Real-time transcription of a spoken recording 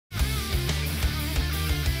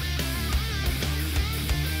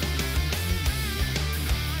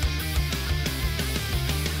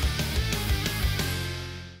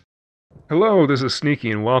Hello, this is Sneaky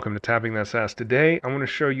and welcome to Tapping That Sass. Today I want to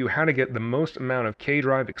show you how to get the most amount of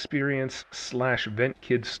K-Drive experience / vent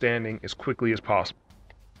kid standing as quickly as possible.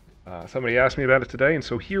 Somebody asked me about it today, and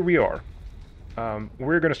so here we are.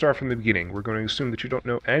 We're going to start from the beginning. We're going to assume that you don't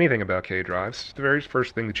know anything about K-Drives. The very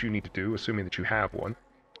first thing that you need to do, assuming that you have one,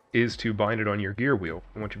 is to bind it on your gear wheel.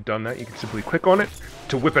 And once you've done that, you can simply click on it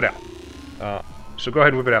to whip it out. So go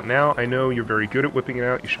ahead and whip it out now. I know you're very good at whipping it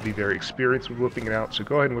out. You should be very experienced with whipping it out, so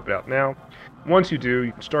go ahead and whip it out now. Once you do,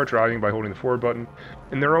 you can start driving by holding the forward button.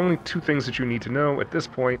 And there are only two things that you need to know at this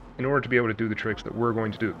point in order to be able to do the tricks that we're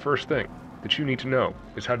going to do. The first thing that you need to know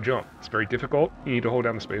is how to jump. It's very difficult. You need to hold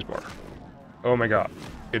down the spacebar. Oh my god.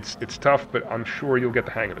 It's tough, but I'm sure you'll get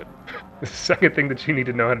the hang of it. The second thing that you need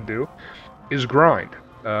to know how to do is grind.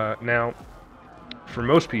 Now, for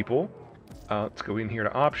most people, let's go in here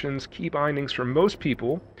to options, key bindings. For most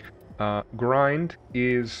people, grind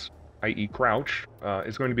is, i.e. crouch,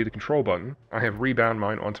 is going to be the control button. I have rebound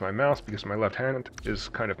mine onto my mouse because my left hand is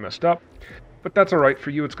kind of messed up, but that's alright. For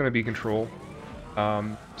you, it's going to be control.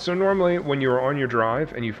 So normally, when you're on your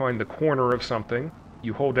drive and you find the corner of something,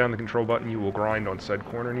 you hold down the control button, you will grind on said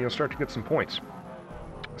corner, and you'll start to get some points.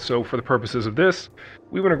 So for the purposes of this,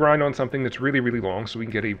 we want to grind on something that's really, really long so we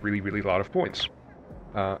can get a really, really lot of points.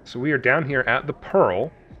 So we are down here at the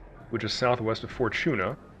Pearl, which is southwest of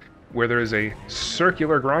Fortuna, where there is a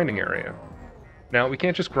circular grinding area. Now, we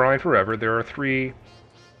can't just grind forever. There are three,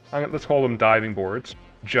 let's call them diving boards,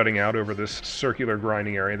 jutting out over this circular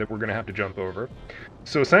grinding area that we're going to have to jump over.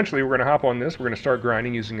 So essentially, we're going to hop on this, we're going to start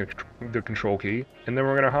grinding using the control key, and then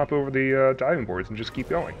we're going to hop over the diving boards and just keep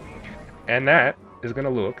going. And that is going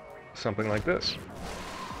to look something like this.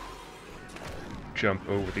 Jump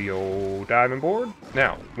over the old diving board.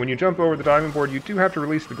 Now, when you jump over the diving board, you do have to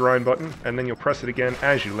release the grind button, and then you'll press it again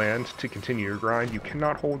as you land to continue your grind. You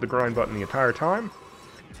cannot hold the grind button the entire time.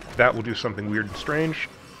 That will do something weird and strange.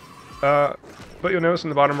 But you'll notice in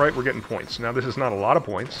the bottom right, we're getting points. Now, this is not a lot of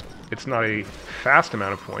points. It's not a fast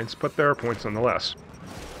amount of points, but there are points nonetheless.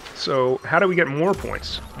 So, how do we get more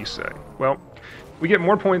points, you say? Well, we get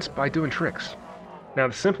more points by doing tricks. Now,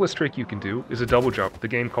 the simplest trick you can do is a double jump. The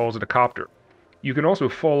game calls it a copter. You can also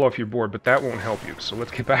fall off your board, but that won't help you. So let's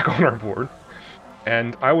get back on our board.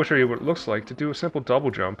 And I will show you what it looks like to do a simple double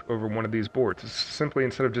jump over one of these boards. It's simply,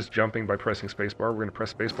 instead of just jumping by pressing spacebar, we're going to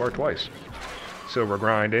press spacebar twice. So we're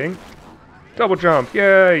grinding. Double jump,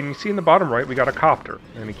 yay! And you see in the bottom right, we got a copter.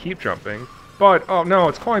 And we keep jumping. But, oh no,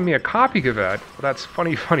 it's calling me a copycat. Well, that's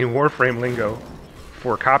funny Warframe lingo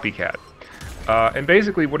for copycat. And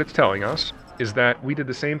basically what it's telling us is that we did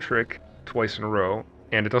the same trick twice in a row,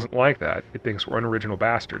 and it doesn't like that. It thinks we're unoriginal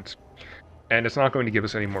bastards. And it's not going to give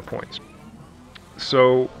us any more points.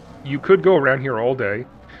 So you could go around here all day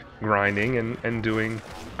grinding and doing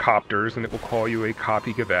copters, and it will call you a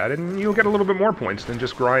copycat, and you'll get a little bit more points than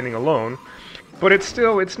just grinding alone. But it's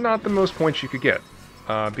not the most points you could get,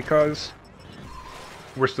 because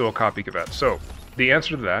we're still a copycat. So the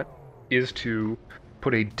answer to that is to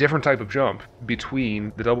put a different type of jump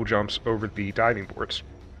between the double jumps over the diving boards.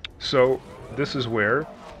 So this is where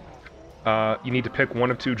you need to pick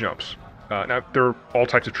one of two jumps. Now, there are all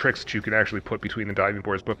types of tricks that you can actually put between the diving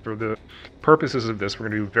boards, but for the purposes of this, we're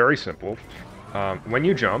going to do very simple. When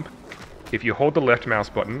you jump, if you hold the left mouse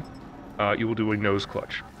button, you will do a nose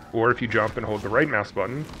clutch. Or if you jump and hold the right mouse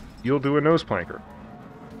button, you'll do a nose planker.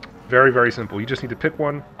 Very, very simple. You just need to pick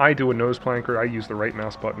one. I do a nose planker. I use the right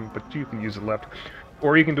mouse button, but you can use the left.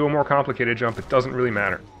 Or you can do a more complicated jump. It doesn't really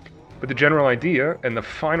matter. But the general idea, and the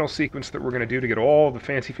final sequence that we're going to do to get all the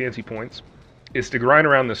fancy points, is to grind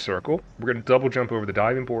around this circle. We're going to double jump over the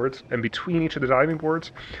diving boards, and between each of the diving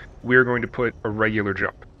boards, we're going to put a regular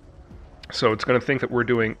jump. So it's going to think that we're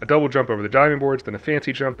doing a double jump over the diving boards, then a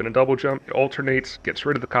fancy jump, and a double jump. It alternates, gets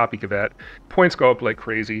rid of the copycat, points go up like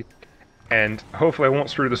crazy, and hopefully I won't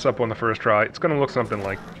screw this up on the first try. It's going to look something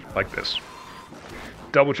like this.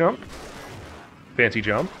 Double jump, fancy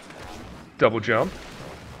jump, double jump,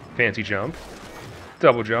 fancy jump,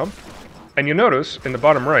 double jump, and you'll notice in the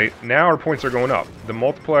bottom right, now our points are going up. The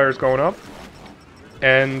multiplier is going up,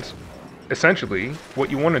 and essentially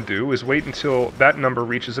what you want to do is wait until that number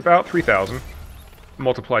reaches about 3,000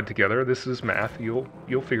 multiplied together. This is math, you'll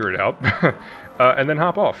figure it out, and then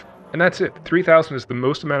hop off. And that's it. 3,000 is the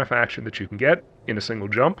most amount of action that you can get in a single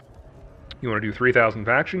jump. You want to do 3,000 of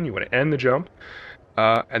action, you want to end the jump,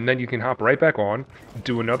 and then you can hop right back on,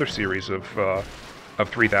 do another series of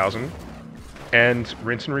 3,000, and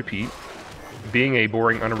rinse and repeat, being a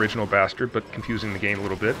boring, unoriginal bastard, but confusing the game a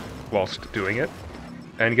little bit whilst doing it,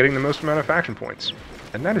 and getting the most amount of faction points.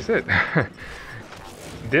 And that is it.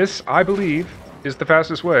 This, I believe, is the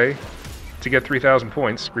fastest way to get 3,000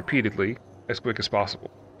 points repeatedly as quick as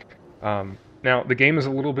possible. Now, the game is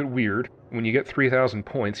a little bit weird. When you get 3,000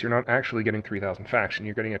 points, you're not actually getting 3,000 faction.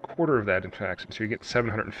 You're getting a quarter of that in faction, so you get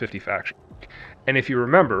 750 faction. And if you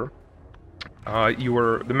remember,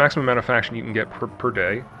 the maximum amount of faction you can get per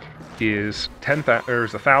day is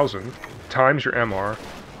 1,000 times your MR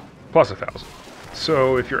plus 1,000.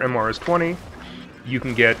 So if your MR is 20, you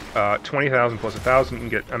can get 20,000 plus 1,000. You can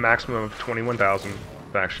get a maximum of 21,000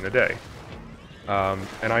 faction a day.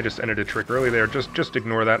 And I just ended a trick early there. Just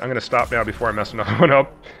ignore that. I'm going to stop now before I mess another one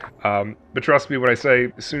up. But trust me when I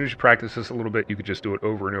say, as soon as you practice this a little bit, you could just do it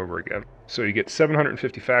over and over again. So you get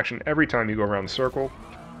 750 faction every time you go around the circle.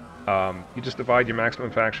 You just divide your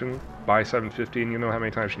maximum faction by 750, and you know how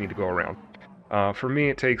many times you need to go around. For me,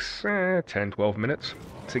 it takes 10-12 minutes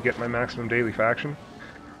to get my maximum daily faction,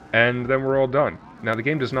 and then we're all done. Now, the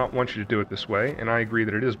game does not want you to do it this way, and I agree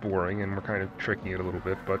that it is boring, and we're kind of tricking it a little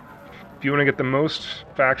bit, but if you want to get the most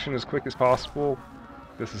faction as quick as possible,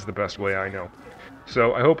 this is the best way I know.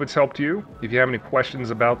 So I hope it's helped you. If you have any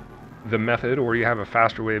questions about the method, or you have a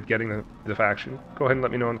faster way of getting the faction, go ahead and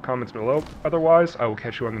let me know in the comments below. Otherwise, I will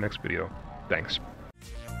catch you on the next video. Thanks.